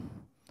 1.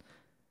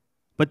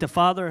 But the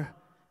father,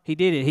 he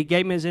did it. He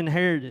gave him his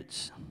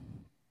inheritance.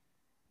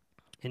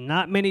 And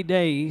not many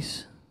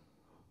days,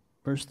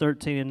 verse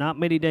 13, and not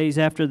many days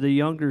after the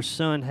younger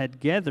son had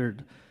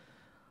gathered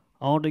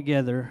all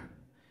together,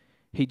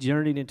 he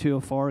journeyed into a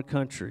far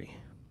country.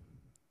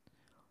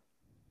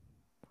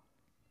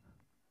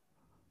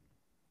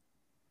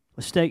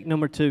 Mistake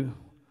number 2.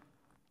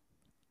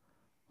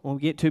 When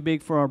we get too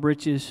big for our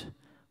britches,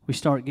 we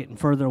start getting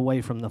further away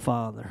from the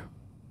Father.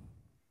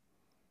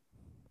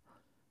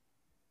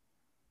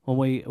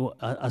 When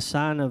a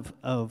sign of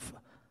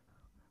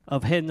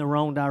heading the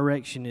wrong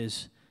direction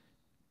is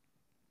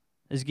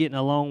getting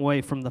a long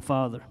way from the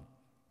Father.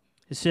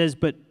 It says,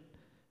 but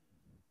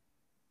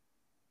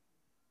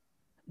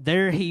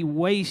there he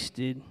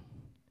wasted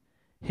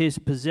his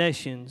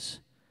possessions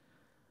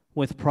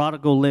with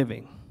prodigal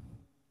living.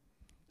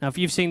 Now, if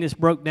you've seen this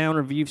broke down,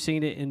 or if you've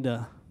seen it in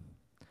the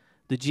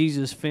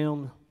Jesus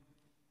film,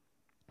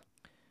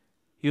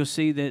 you'll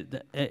see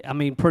that,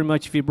 pretty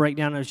much if you break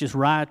down, it's just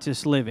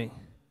riotous living,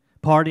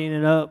 partying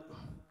it up.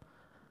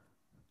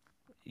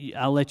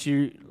 I'll let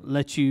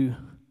you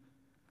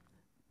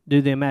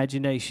do the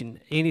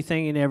imagination.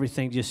 Anything and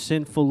everything, just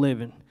sinful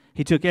living.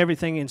 He took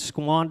everything and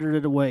squandered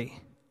it away.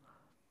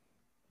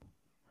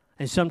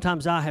 And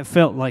sometimes I have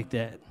felt like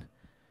that,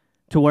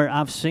 to where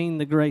I've seen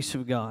the grace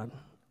of God,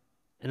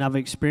 and I've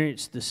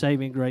experienced the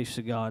saving grace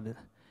of God,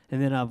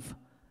 and then I've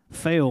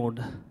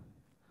failed,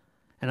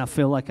 and I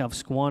feel like I've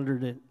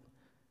squandered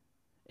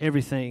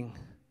everything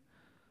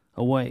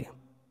away.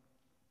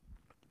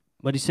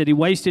 But he said he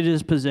wasted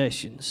his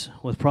possessions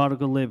with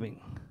prodigal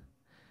living.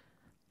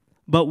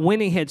 But when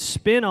he had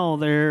spent all,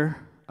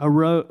 there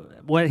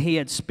arose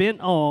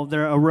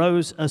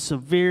a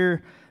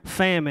severe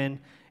famine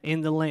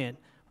in the land.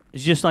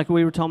 It's just like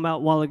we were talking about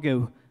a while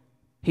ago.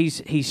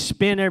 He's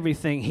spent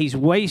everything. He's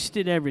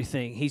wasted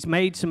everything. He's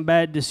made some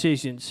bad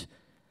decisions.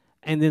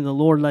 And then the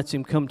Lord lets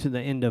him come to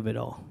the end of it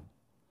all.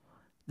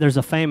 There's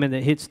a famine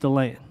that hits the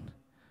land.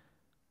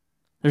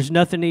 There's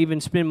nothing to even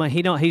spend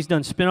money. He's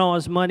done spent all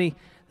his money.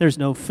 There's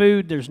no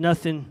food. There's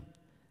nothing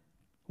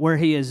where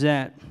he is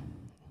at.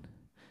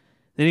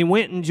 Then he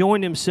went and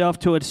joined himself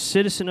to a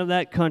citizen of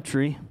that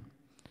country,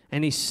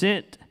 and he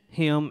sent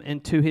him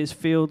into his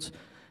fields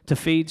to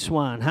feed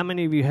swine. How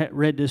many of you have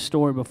read this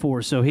story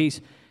before? So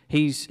he's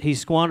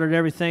squandered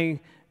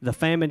everything. The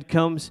famine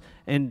comes,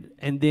 and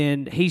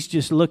then he's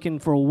just looking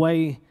for a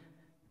way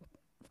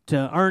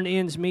to earn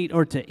ends meet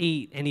or to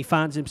eat, and he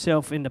finds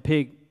himself in the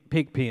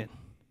pig pen.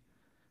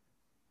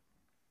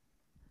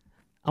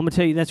 I'm going to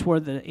tell you, that's where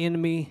the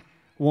enemy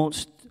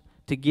wants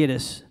to get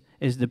us,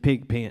 is the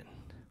pig pen.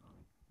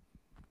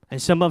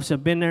 And some of us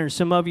have been there, and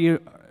some of you,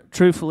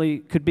 truthfully,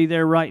 could be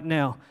there right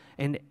now,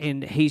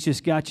 and he's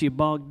just got you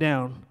bogged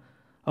down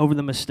over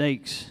the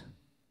mistakes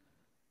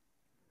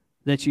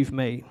that you've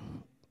made.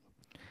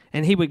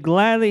 And he would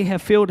gladly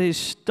have filled his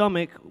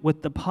stomach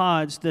with the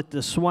pods that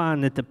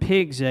the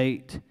pigs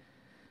ate,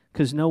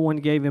 because no one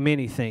gave him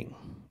anything.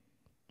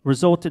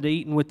 Resulted in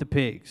eating with the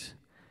pigs.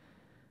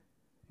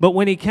 But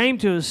when he came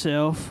to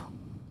himself,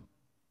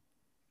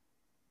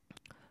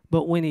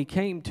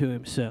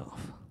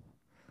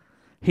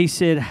 he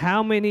said,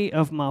 how many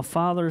of my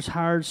father's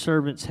hired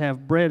servants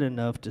have bread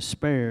enough to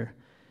spare,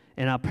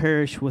 and I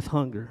perish with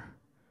hunger?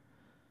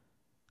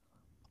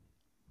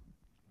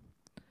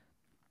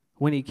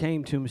 When he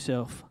came to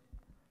himself,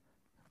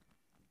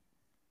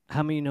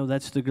 how many know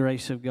that's the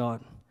grace of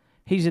God?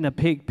 He's in a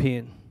pig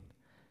pen.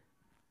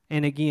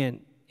 And again,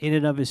 in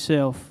and of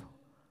himself,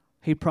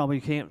 he probably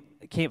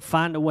can't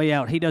find a way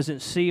out. He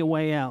doesn't see a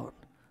way out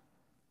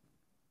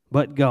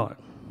but God.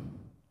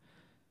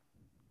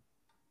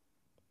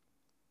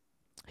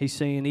 He's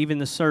saying, even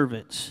the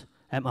servants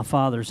at my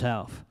father's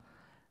house,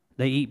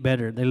 they eat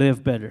better, they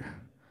live better.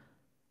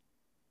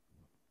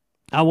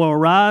 I will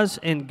arise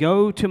and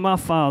go to my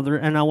father,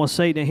 and I will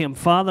say to him,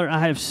 Father, I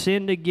have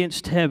sinned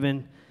against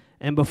heaven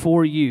and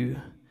before you,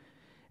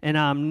 and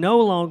I am no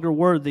longer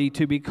worthy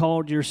to be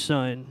called your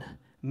son.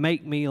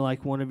 Make me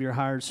like one of your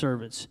hired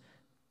servants.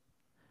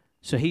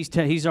 So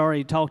he's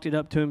already talked it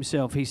up to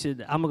himself. He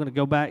said, I'm going to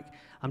go back.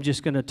 I'm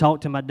just going to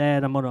talk to my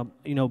dad. I'm going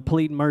to,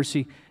 plead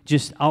mercy.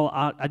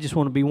 I just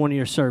want to be one of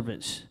your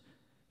servants.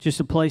 Just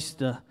a place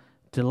to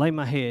lay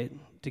my head,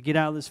 to get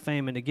out of this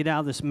famine, to get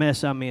out of this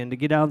mess I'm in, to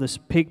get out of this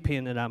pig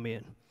pen that I'm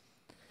in.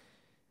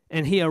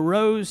 And he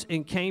arose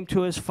and came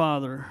to his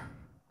father.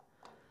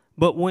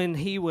 But when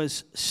he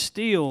was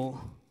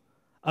still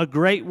a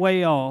great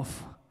way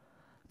off,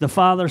 the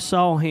father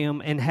saw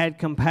him and had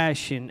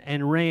compassion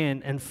and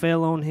ran and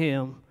fell on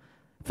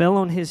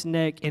his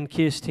neck and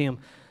kissed him.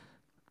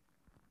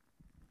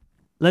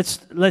 Let's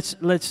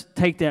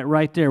take that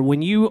right there.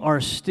 When you are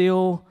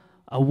still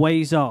a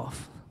ways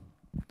off,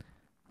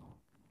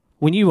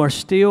 when you are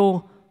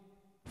still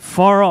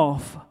far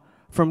off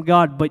from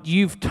God, but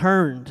you've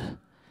turned,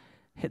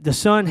 the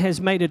Son has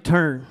made a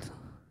turn.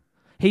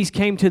 He's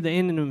came to the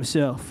end of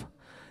himself.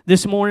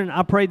 This morning,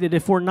 I pray that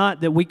if we're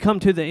not, that we come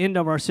to the end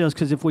of ourselves.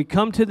 Because if we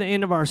come to the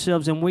end of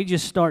ourselves and we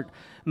just start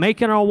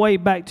making our way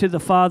back to the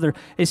Father,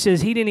 it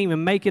says he didn't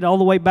even make it all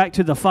the way back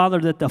to the Father,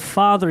 that the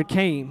Father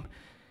came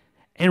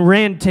and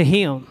ran to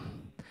him.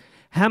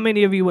 How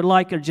many of you would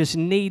like or just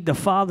need the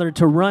Father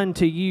to run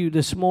to you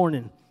this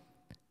morning?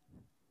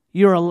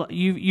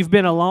 You've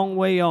been a long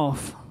way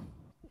off.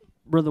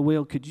 Brother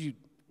Will, could you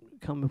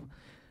come?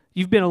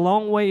 You've been a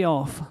long way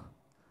off.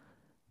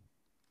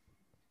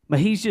 But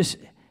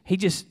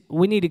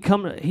we need to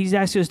come. He's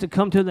asked us to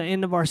come to the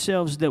end of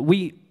ourselves, that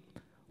we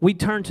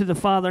turn to the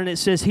Father. And it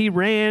says he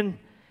ran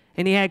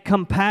and he had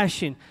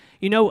compassion.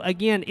 You know,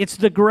 again, it's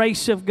the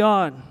grace of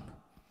God.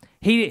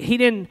 He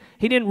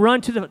didn't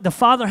run to the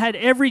Father had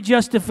every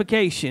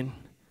justification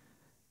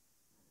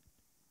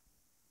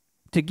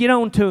to get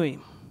on to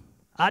him.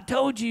 I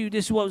told you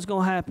this is what was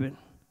going to happen.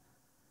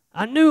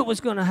 I knew it was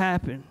going to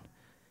happen.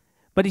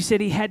 But he said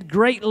he had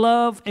great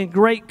love and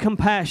great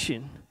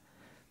compassion.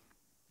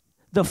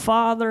 The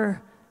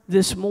Father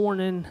this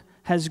morning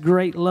has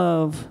great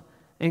love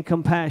and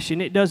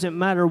compassion. It doesn't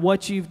matter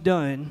what you've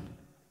done.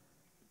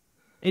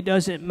 It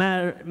doesn't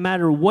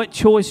matter what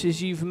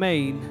choices you've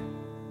made.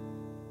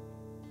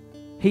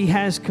 He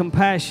has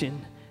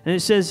compassion. And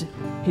it says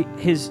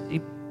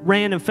he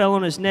ran and fell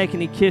on his neck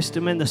and he kissed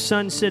him. And the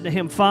son said to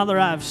him, Father,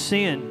 I have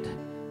sinned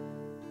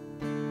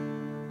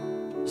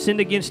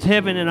against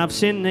heaven, and I've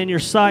sinned in your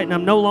sight, and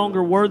I'm no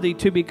longer worthy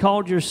to be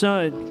called your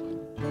son.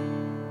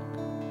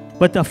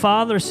 But the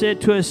father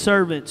said to his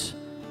servants,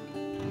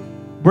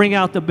 bring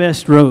out the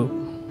best robe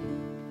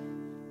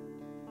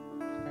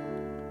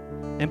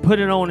and put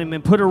it on him,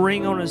 and put a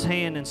ring on his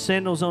hand and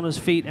sandals on his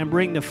feet, and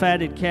bring the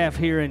fatted calf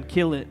here and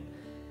kill it,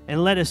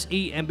 and let us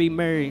eat and be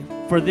merry.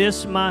 For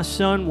this my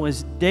son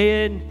was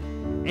dead,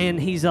 and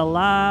he's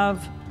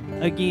alive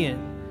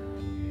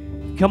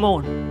again. Come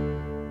on.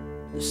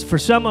 For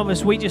some of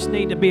us, we just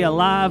need to be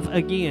alive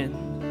again.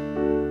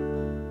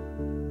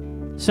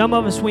 Some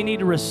of us, we need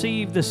to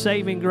receive the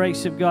saving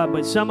grace of God.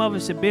 But some of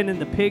us have been in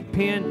the pig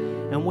pen,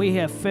 and we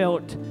have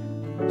felt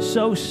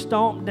so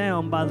stomped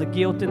down by the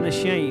guilt and the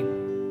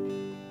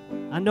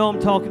shame. I know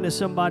I'm talking to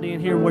somebody in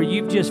here where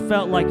you've just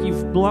felt like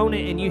you've blown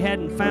it and you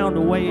hadn't found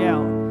a way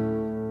out.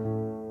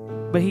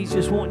 But he's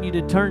just wanting you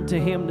to turn to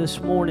him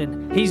this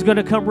morning. He's going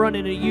to come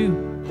running to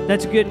you.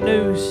 That's good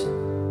news.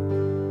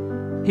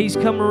 He's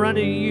coming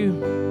running to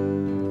you.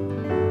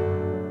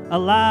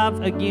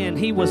 Alive again.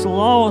 He was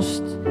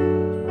lost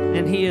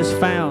and he is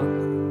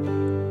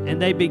found.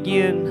 And they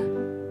begin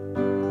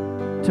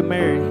to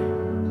marry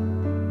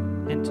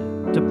and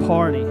to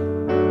party.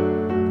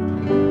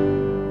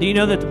 Do you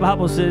know that the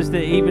Bible says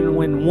that even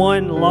when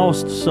one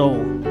lost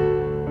soul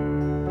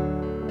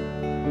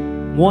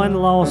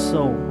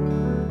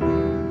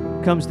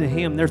comes to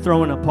him, they're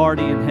throwing a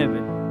party in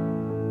heaven.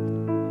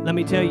 Let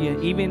me tell you,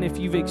 even if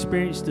you've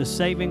experienced the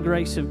saving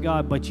grace of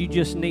God, but you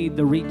just need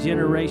the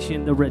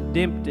regeneration, the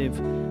redemptive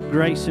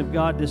grace of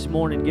God this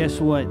morning, guess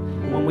what?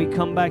 When we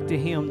come back to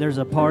him, there's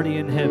a party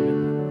in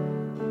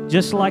heaven.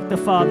 Just like the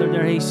Father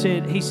there, he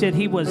said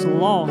he was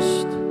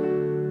lost,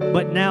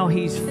 but now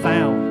he's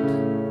found.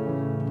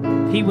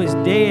 He was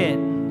dead,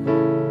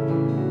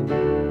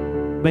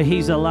 but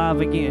he's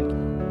alive again.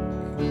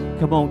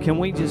 Come on, can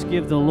we just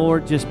give the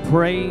Lord just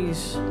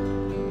praise?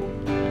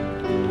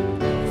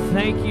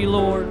 Thank you,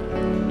 Lord.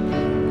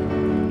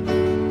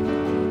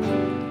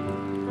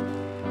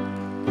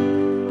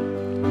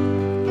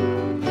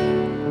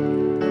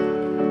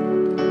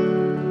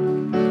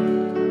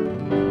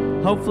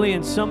 Hopefully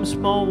in some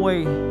small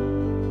way,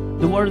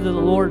 the word of the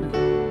Lord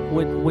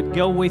would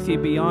go with you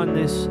beyond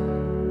this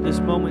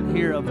moment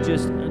here of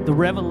just the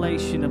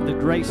revelation of the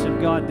grace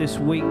of God this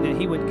week, that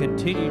he would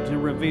continue to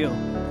reveal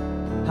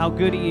how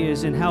good he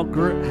is and how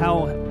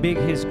big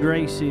his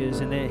grace is,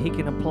 and that he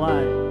can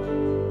apply it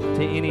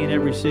to any and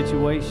every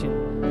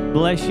situation.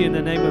 Bless you in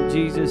the name of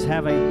Jesus.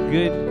 Have a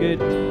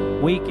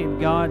good week in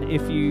God.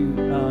 If you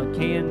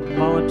can,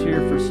 volunteer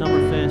for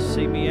Summerfest.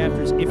 See me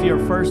after. If you're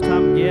a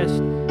first-time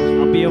guest,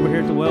 I'll be over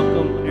here at the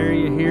welcome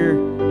area here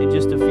in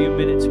just a few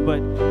minutes.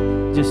 But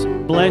just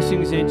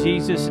blessings in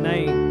Jesus'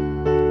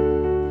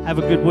 name. Have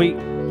a good week.